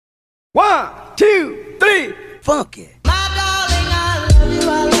1, 2, 3, funk it. My darling, I love you,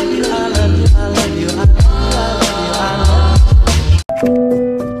 I love you, I love you, I love you, I love you, I love you.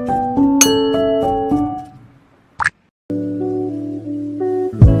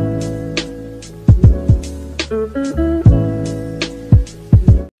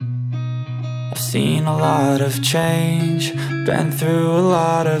 I've seen a lot of change, been through a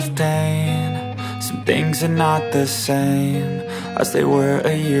lot of pain. Some things are not the same as they were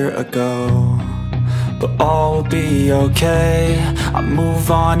a year ago, but all will be okay. I move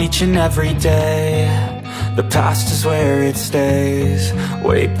on each and every day. The past is where it stays,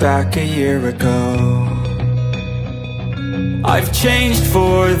 way back a year ago. I've changed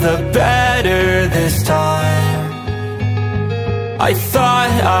for the better this time. I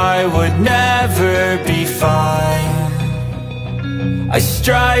thought I would never be fine. I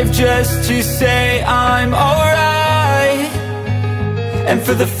strive just to say I'm alright, and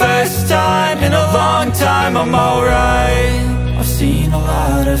for the first time in a long time I'm alright. I've seen a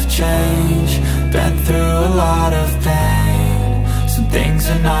lot of change, been through a lot of pain. Some things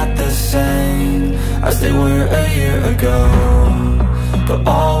are not the same as they were a year ago, but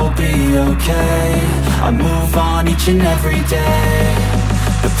all will be okay. I move on each and every day.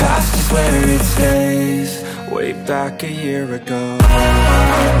 The past is where it stays, way back a year ago.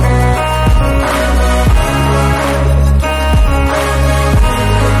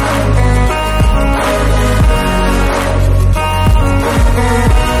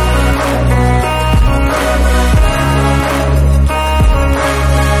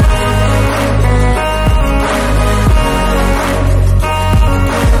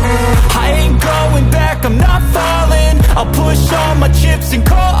 I'm not falling, I'll push all my chips and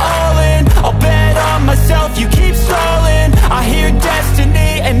call all in. I'll bet on myself, you keep stalling. I hear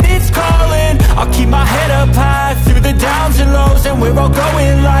destiny and it's calling. I'll keep my head up high through the downs and lows, and we're all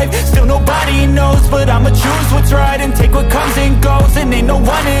going life. Still nobody knows, but I'ma choose what's right and take what comes and goes. And ain't no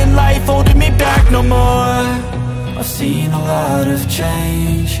one in life holding me back no more. I've seen a lot of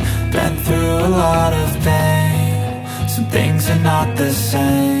change, been through a lot of pain. Some things are not the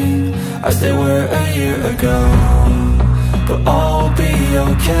same as they were a year ago, but all will be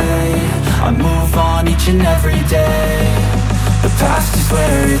okay. I move on each and every day. The past is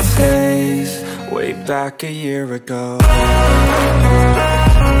where it stays, way back a year ago.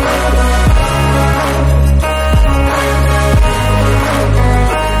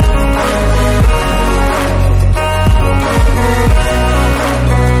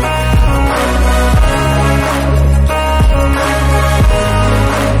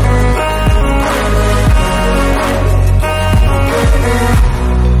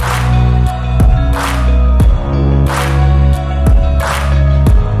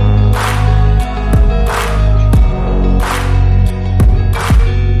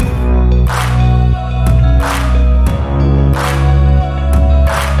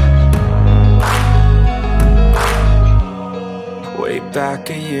 Back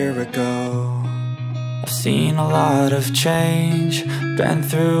a year ago, I've seen a lot of change, been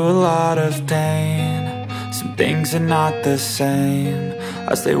through a lot of pain. Some things are not the same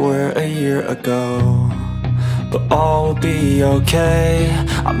as they were a year ago, but all will be okay.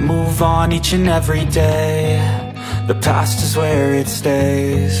 I move on each and every day. The past is where it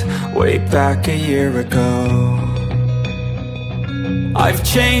stays, way back a year ago. I've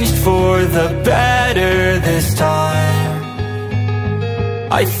changed for the better this time.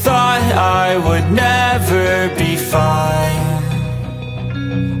 I thought I would never be fine.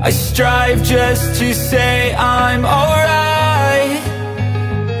 I strive just to say I'm alright,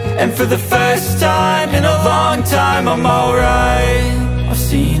 and for the first time in a long time I'm alright. I've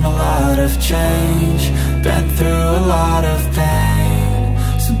seen a lot of change, been through a lot of pain.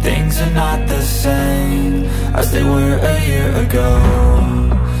 Some things are not the same as they were a year ago,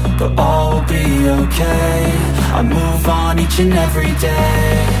 but all will be okay. I move on each and every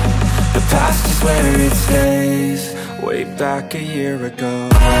day. The past is where it stays, way back a year ago.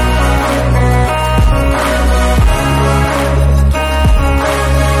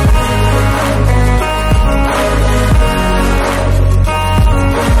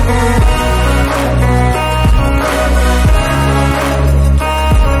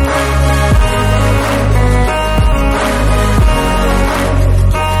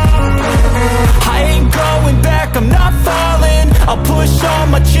 I'm not falling, I'll push all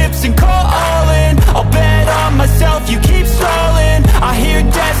my chips and call all in. I'll bet on myself, you keep stalling. I hear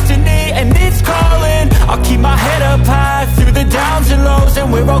destiny and it's calling.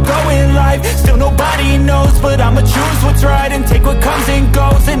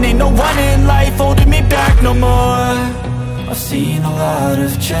 seen a lot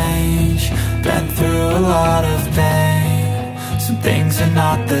of change, been through a lot of pain. Some things are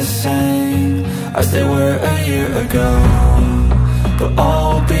not the same as they were a year ago, but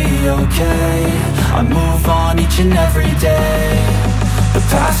all will be okay. I move on each and every day. The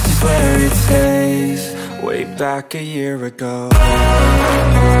past is where it stays, way back a year ago.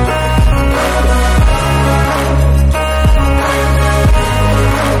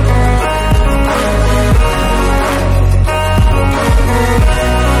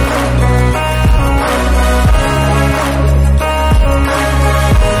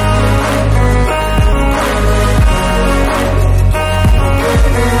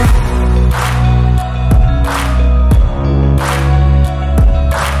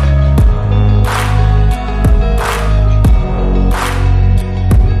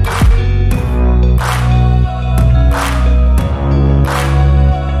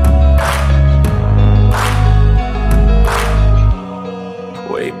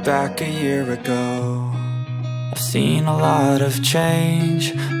 Back a year ago, I've seen a lot of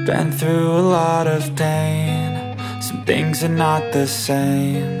change, been through a lot of pain. Some things are not the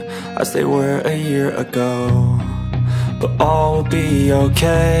same as they were a year ago, but all will be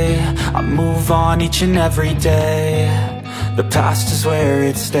okay. I move on each and every day. The past is where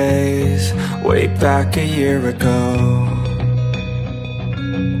it stays, way back a year ago.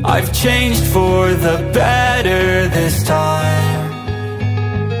 I've changed for the better this time.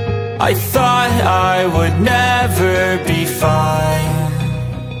 I thought I would never be fine.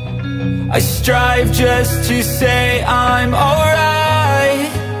 I strive just to say I'm alright,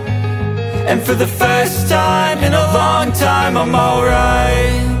 and for the first time in a long time I'm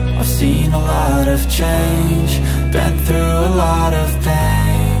alright. I've seen a lot of change, been through a lot of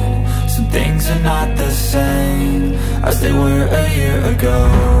pain. Some things are not the same as they were a year ago,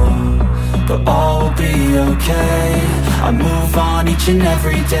 but all will be okay. I move on each and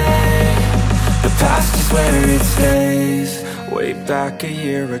every day. The past is where it stays, way back a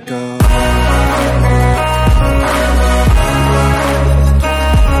year ago.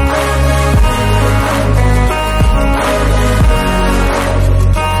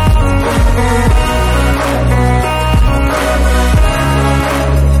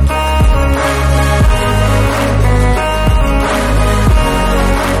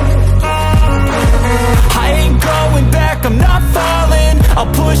 I'm not falling,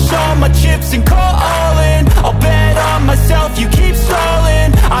 I'll push all my chips and call all in. I'll bet on myself, you keep stalling.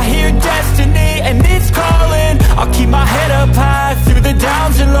 I hear destiny and it's calling. I'll keep my head up high through the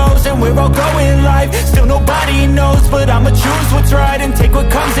downs and lows, and where I'll go in life, still nobody knows. But I'ma choose what's right and take what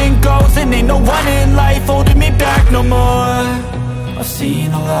comes and goes, and ain't no one in life holding me back no more. I've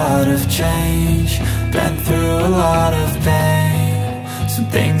seen a lot of change, been through a lot of pain. Some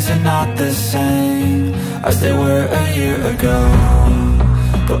things are not the same as they were a year ago,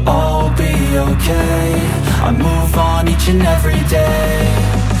 but all will be okay. I move on each and every day.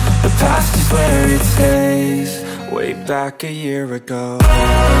 The past is where it stays, way back a year ago.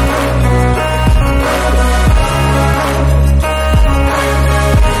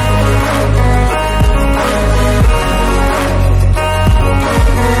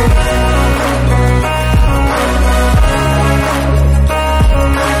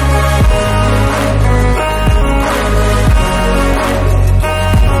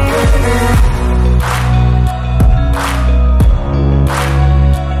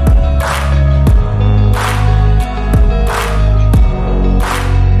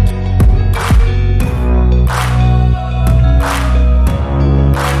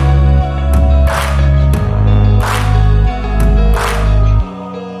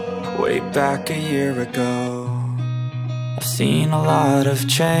 Back a year ago, I've seen a lot of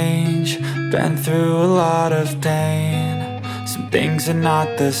change, been through a lot of pain. Some things are not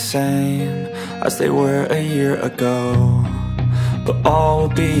the same as they were a year ago, but all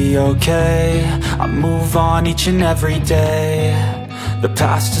will be okay. I move on each and every day. The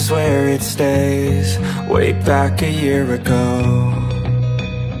past is where it stays, way back a year ago.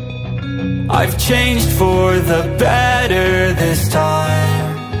 I've changed for the better this time.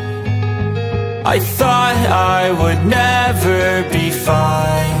 I thought I would never be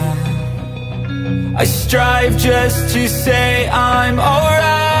fine. I strive just to say I'm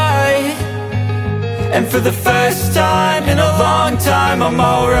alright, and for the first time in a long time I'm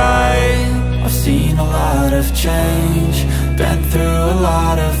alright. I've seen a lot of change, been through a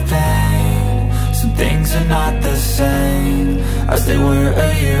lot of pain. Some things are not the same as they were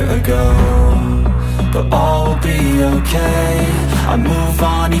a year ago, but all will be okay. I move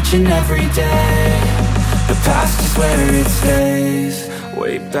on each and every day. The past is where it stays,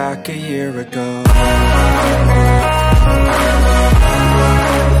 way back a year ago.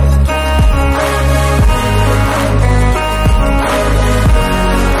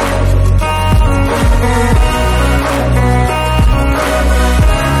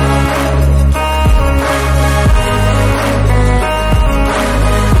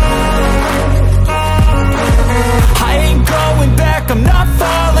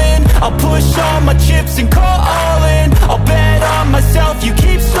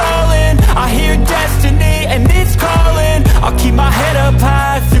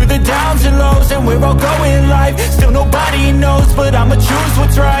 we're all going live. Still nobody knows, but I'ma choose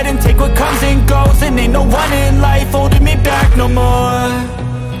what's right and take what comes and goes. And ain't no one in life holding me back no more.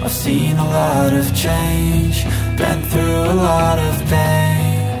 I've seen a lot of change, been through a lot of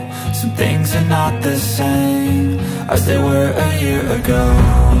pain. Some things are not the same as they were a year ago,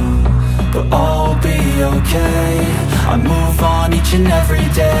 but all will be okay. I move on each and every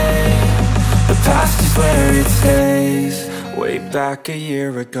day. The past is where it stays, way back a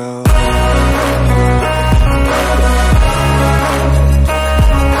year ago.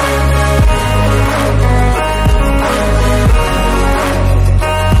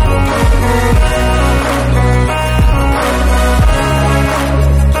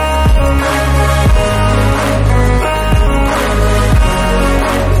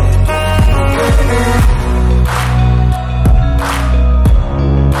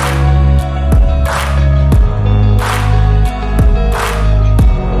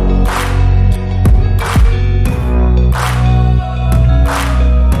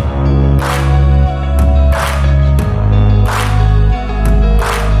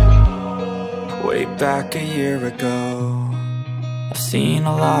 Back a year ago, I've seen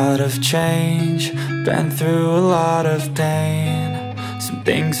a lot of change, been through a lot of pain. Some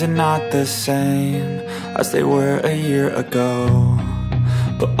things are not the same as they were a year ago,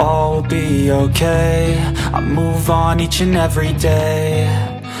 but all will be okay. I move on each and every day.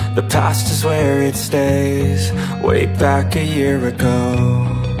 The past is where it stays, way back a year ago.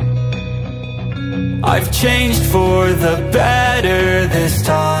 I've changed for the better this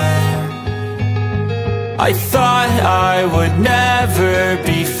time. I thought I would never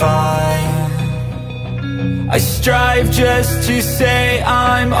be fine. I strive just to say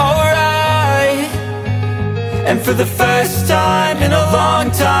I'm alright, and for the first time in a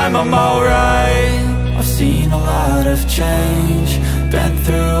long time I'm alright. I've seen a lot of change, been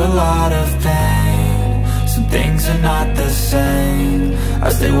through a lot of pain. Some things are not the same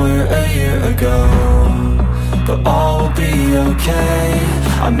as they were a year ago, but all will be okay.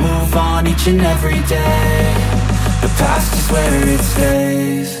 I move on each and every day. The past is where it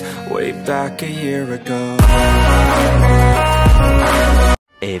stays, way back a year ago.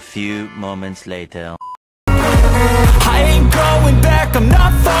 A few moments later. I ain't going back, I'm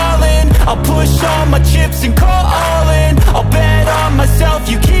not falling. I'll push all my chips and call all in. I'll bet on myself,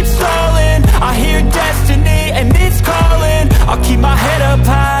 you keep stalling. I hear destiny and it's calling. I'll keep my head up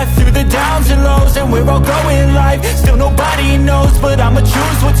high through the downs and lows, and we're all going live. Still nobody knows, but I'ma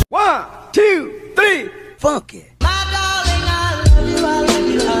choose what's 1, 2, 3, funky.